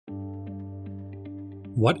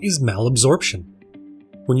What is malabsorption?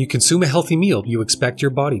 When you consume a healthy meal, you expect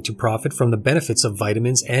your body to profit from the benefits of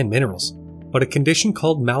vitamins and minerals. But a condition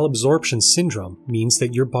called malabsorption syndrome means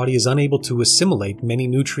that your body is unable to assimilate many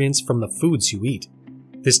nutrients from the foods you eat.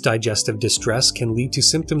 This digestive distress can lead to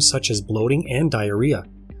symptoms such as bloating and diarrhea.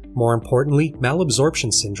 More importantly,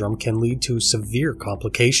 malabsorption syndrome can lead to severe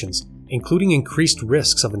complications, including increased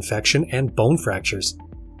risks of infection and bone fractures.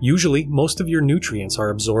 Usually, most of your nutrients are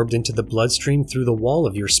absorbed into the bloodstream through the wall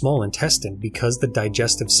of your small intestine because the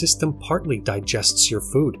digestive system partly digests your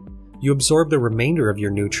food. You absorb the remainder of your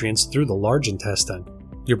nutrients through the large intestine.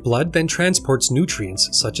 Your blood then transports nutrients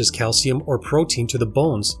such as calcium or protein to the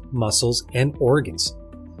bones, muscles, and organs.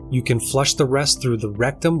 You can flush the rest through the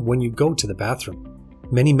rectum when you go to the bathroom.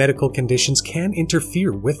 Many medical conditions can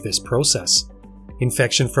interfere with this process.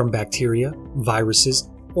 Infection from bacteria, viruses,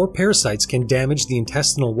 or parasites can damage the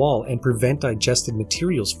intestinal wall and prevent digested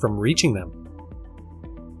materials from reaching them.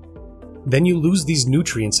 Then you lose these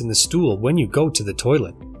nutrients in the stool when you go to the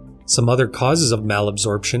toilet. Some other causes of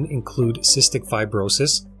malabsorption include cystic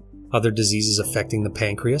fibrosis, other diseases affecting the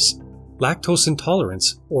pancreas, lactose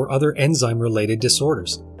intolerance or other enzyme-related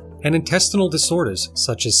disorders, and intestinal disorders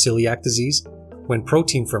such as celiac disease, when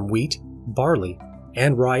protein from wheat, barley,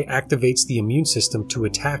 and rye activates the immune system to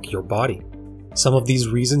attack your body. Some of these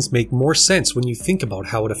reasons make more sense when you think about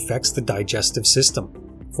how it affects the digestive system.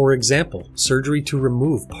 For example, surgery to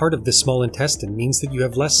remove part of the small intestine means that you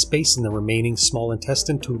have less space in the remaining small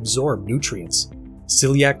intestine to absorb nutrients.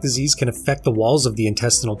 Celiac disease can affect the walls of the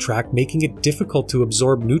intestinal tract, making it difficult to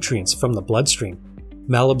absorb nutrients from the bloodstream.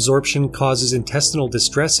 Malabsorption causes intestinal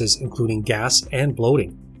distresses, including gas and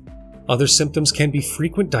bloating. Other symptoms can be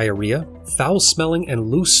frequent diarrhea, foul-smelling and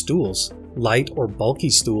loose stools, light or bulky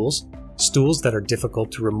stools, stools that are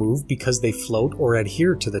difficult to remove because they float or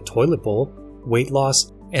adhere to the toilet bowl, weight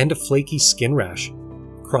loss, and a flaky skin rash.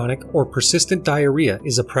 Chronic or persistent diarrhea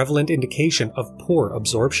is a prevalent indication of poor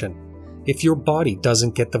absorption. If your body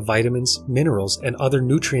doesn't get the vitamins, minerals, and other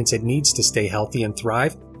nutrients it needs to stay healthy and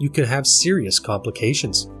thrive, you could have serious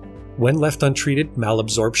complications. When left untreated,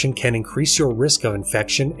 malabsorption can increase your risk of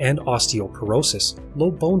infection and osteoporosis,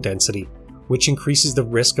 low bone density, which increases the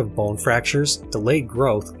risk of bone fractures, delayed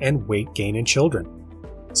growth, and weight gain in children.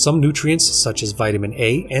 Some nutrients such as vitamin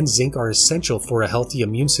A and zinc are essential for a healthy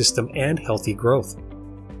immune system and healthy growth.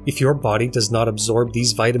 If your body does not absorb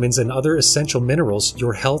these vitamins and other essential minerals,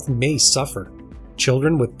 your health may suffer.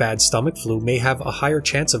 Children with bad stomach flu may have a higher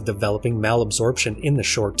chance of developing malabsorption in the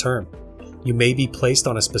short term. You may be placed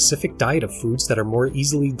on a specific diet of foods that are more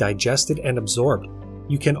easily digested and absorbed.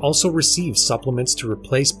 You can also receive supplements to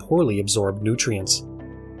replace poorly absorbed nutrients.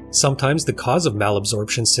 Sometimes the cause of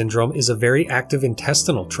malabsorption syndrome is a very active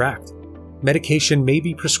intestinal tract. Medication may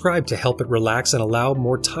be prescribed to help it relax and allow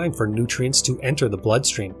more time for nutrients to enter the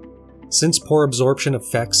bloodstream. Since poor absorption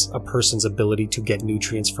affects a person's ability to get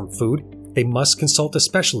nutrients from food, they must consult a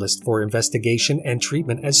specialist for investigation and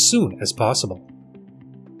treatment as soon as possible.